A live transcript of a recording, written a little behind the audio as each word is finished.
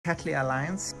Cattleya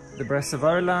alliance, the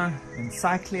Brassivola,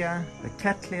 Encyclia, the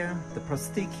Cattleya, the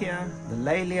Prostechia, the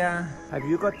Laelia. Have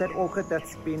you got that orchid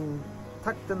that's been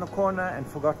tucked in the corner and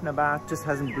forgotten about, just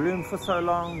hasn't bloomed for so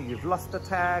long, you've lost the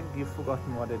tag, you've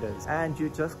forgotten what it is, and you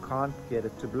just can't get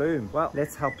it to bloom? Well,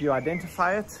 let's help you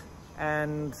identify it,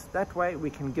 and that way we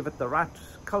can give it the right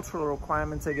cultural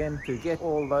requirements again to get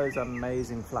all those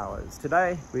amazing flowers.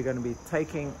 Today we're going to be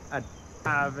taking a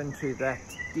dive into that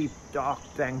deep, dark,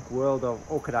 dank world of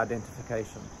orchid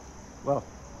identification. Well,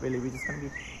 really, we're just going to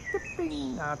be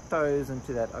dipping our toes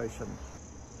into that ocean.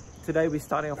 Today we're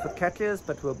starting off with Cattleyas,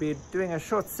 but we'll be doing a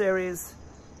short series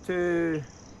to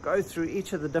go through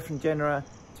each of the different genera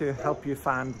to help you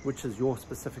find which is your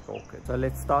specific orchid. So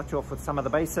let's start you off with some of the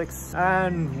basics,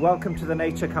 and welcome to the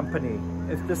Nature Company.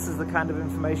 If this is the kind of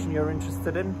information you're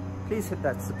interested in, please hit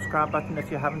that subscribe button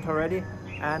if you haven't already,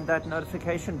 and that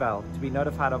notification bell to be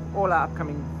notified of all our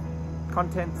upcoming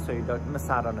content so you don't miss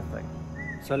out on a thing.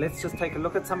 So let's just take a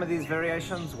look at some of these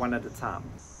variations one at a time.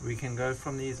 We can go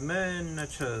from these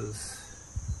miniatures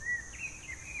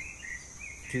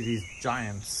to these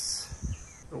giants.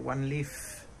 The one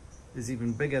leaf is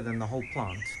even bigger than the whole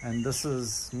plant, and this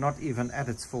is not even at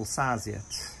its full size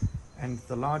yet. And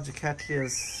the larger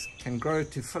Cattleyas can grow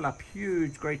to fill up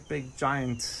huge, great big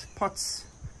giant pots,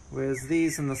 whereas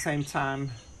these in the same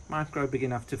time might grow big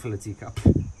enough to fill a teacup.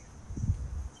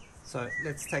 So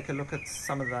let's take a look at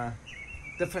some of the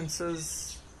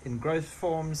differences in growth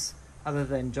forms other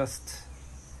than just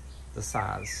the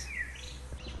size.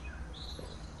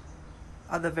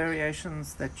 Other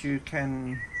variations that you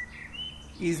can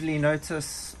easily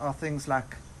notice are things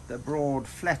like the broad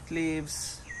flat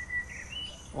leaves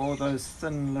or those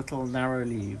thin little narrow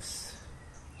leaves.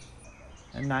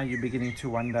 And now you're beginning to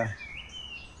wonder,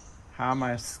 how am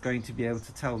I going to be able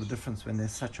to tell the difference when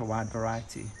there's such a wide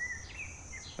variety?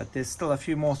 But there's still a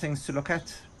few more things to look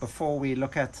at before we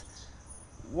look at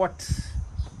what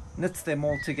knits them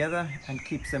all together and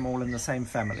keeps them all in the same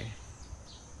family.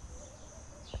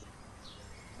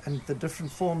 And the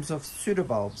different forms of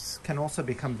pseudobulbs can also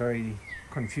become very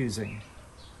confusing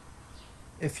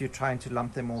if you're trying to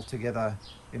lump them all together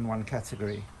in one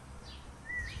category.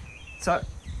 So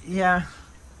here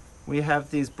we have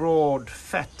these broad,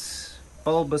 fat,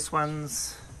 bulbous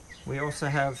ones. We also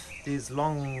have these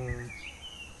long,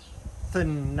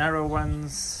 thin, narrow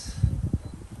ones.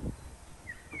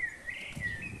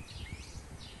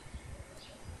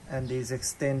 And these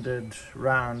extended,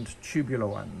 round, tubular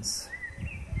ones.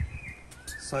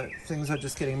 So things are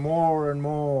just getting more and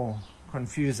more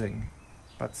confusing,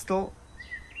 but still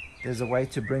there's a way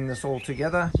to bring this all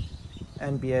together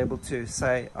and be able to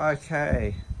say,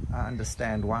 okay, I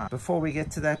understand why. Before we get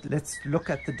to that, let's look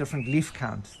at the different leaf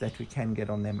count that we can get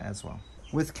on them as well.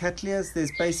 With Cattleyas,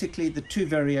 there's basically the two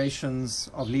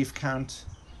variations of leaf count,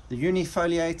 the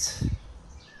unifoliate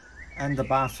and the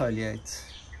bifoliate.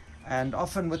 And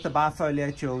often with the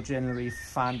bifoliate, you'll generally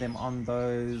find them on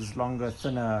those longer,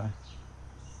 thinner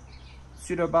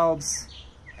pseudobulbs,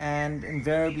 and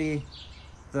invariably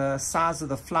the size of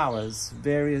the flowers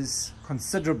varies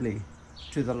considerably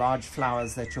to the large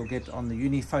flowers that you'll get on the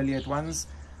unifoliate ones.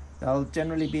 They'll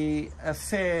generally be a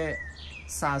fair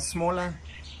size smaller,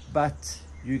 but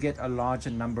you get a larger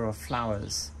number of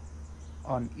flowers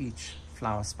on each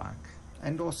flower spike.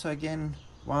 And also again,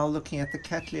 while looking at the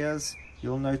Cattleyas,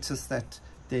 you'll notice that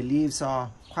their leaves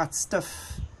are quite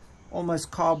stiff,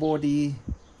 almost cardboardy.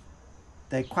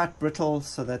 They're quite brittle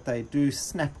so that they do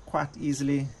snap quite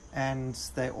easily, and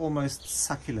they're almost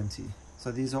succulenty.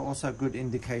 So these are also good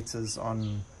indicators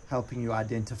on helping you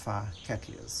identify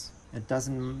Cattleyas. It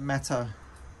doesn't matter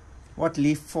what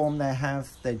leaf form they have,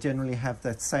 they generally have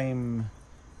that same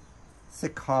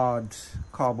thick, hard,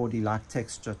 cardboardy-like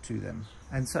texture to them.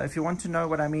 And so if you want to know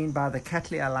what I mean by the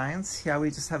Cattleya alliance, here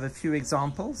we just have a few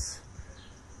examples.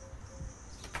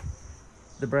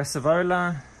 The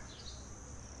Brassivola,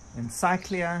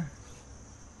 Encyclia,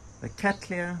 the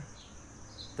Cattleya,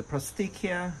 the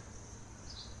Prostechia,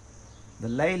 the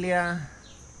Laelia,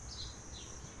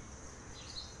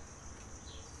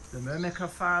 the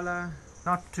Myrmecophylla.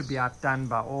 Not to be outdone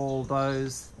by all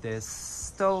those, there's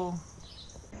still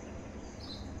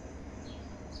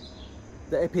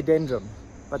the epidendrum,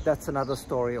 but that's another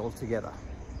story altogether.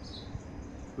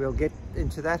 We'll get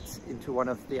into that into one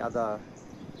of the other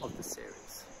of the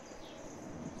series.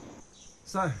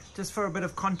 So just for a bit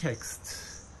of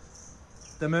context,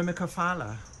 the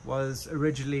Myrmecophylla was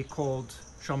originally called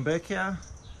Schomburgkia.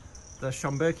 The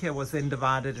Schomburgkia was then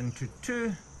divided into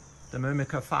two, the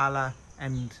Myrmecophylla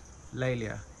and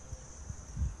Laelia.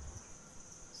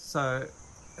 So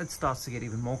it starts to get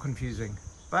even more confusing.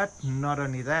 But not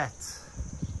only that,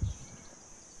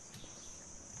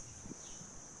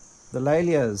 The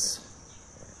Cattleyas,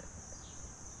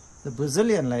 the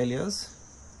Brazilian Cattleyas,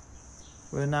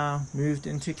 were now moved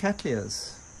into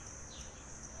Cattleyas.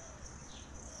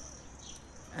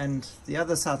 And the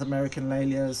other South American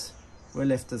Cattleyas were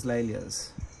left as Cattleyas.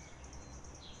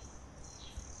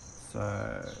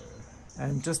 So,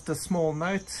 and just a small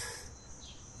note,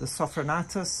 the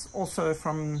Sophronitis, also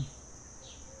from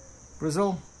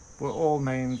Brazil, were all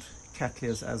named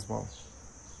Cattleyas as well,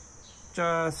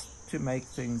 just to make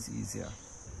things easier.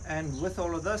 And with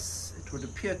all of this, it would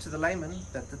appear to the layman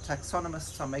that the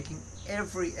taxonomists are making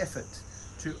every effort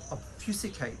to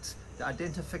obfuscate the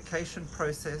identification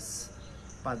process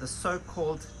by the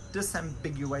so-called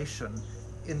disambiguation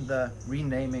in the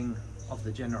renaming of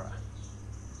the genera.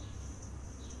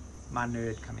 My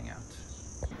nerd coming out.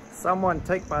 Someone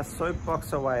take my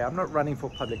soapbox away. I'm not running for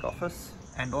public office.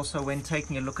 And also, when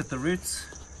taking a look at the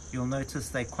roots, you'll notice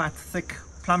they're quite thick,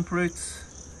 plump roots.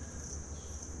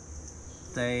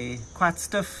 They're quite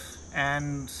stiff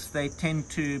and they tend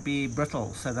to be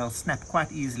brittle, so they'll snap quite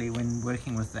easily when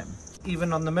working with them.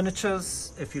 Even on the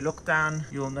miniatures, if you look down,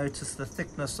 you'll notice the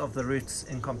thickness of the roots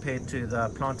in compared to the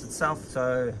plant itself,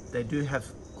 so they do have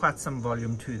quite some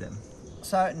volume to them.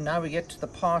 So now we get to the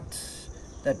part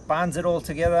that binds it all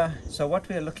together. So what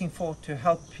we are looking for to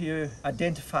help you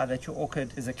identify that your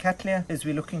orchid is a Cattleya is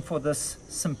we're looking for this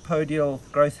sympodial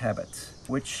growth habit,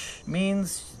 which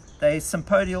means they're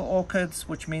sympodial orchids,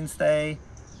 which means they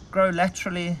grow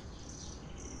laterally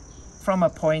from a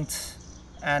point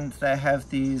and they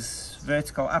have these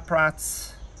vertical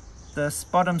uprights. This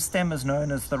bottom stem is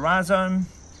known as the rhizome,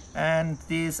 and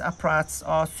these uprights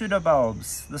are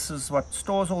pseudobulbs. This is what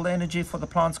stores all the energy for the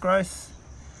plant's growth.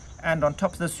 And on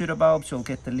top of the pseudobulbs, you'll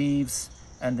get the leaves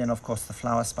and then of course the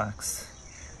flower spikes.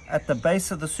 At the base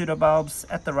of the pseudobulbs,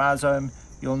 at the rhizome,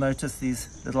 you'll notice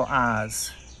these little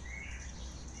eyes.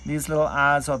 These little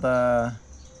eyes are the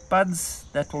buds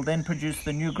that will then produce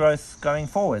the new growth going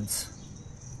forwards.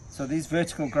 So these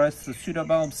vertical growths, the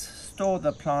pseudobulbs, store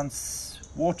the plant's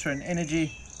water and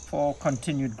energy for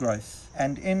continued growth.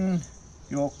 And in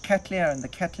your Cattleya and the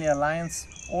Cattleya alliance,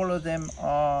 all of them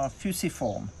are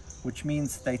fusiform, which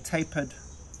means they tapered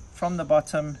from the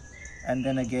bottom and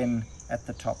then again at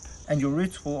the top. And your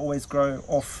roots will always grow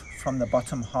off from the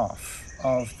bottom half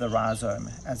of the rhizome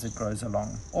as it grows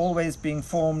along, always being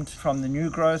formed from the new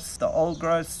growths. The old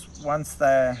growths, once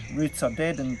their roots are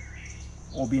dead and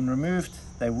or been removed,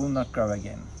 they will not grow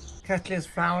again. Cattleya's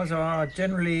flowers are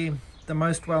generally the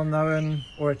most well known,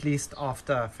 or at least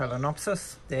after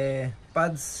Phalaenopsis. Their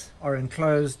buds are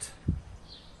enclosed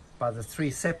by the 3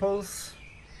 sepals,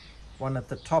 one at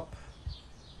the top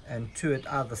and 2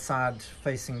 at either side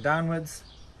facing downwards,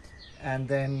 and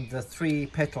then the 3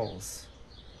 petals.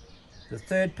 The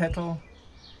 3rd petal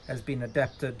has been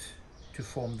adapted to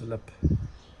form the lip,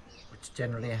 which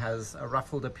generally has a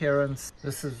ruffled appearance.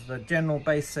 This is the general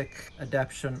basic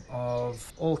adaptation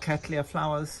of all Cattleya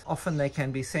flowers. Often they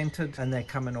can be scented and they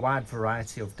come in a wide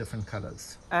variety of different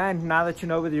colors. And now that you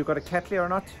know whether you've got a Cattleya or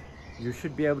not, you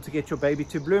should be able to get your baby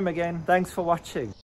to bloom again. Thanks for watching.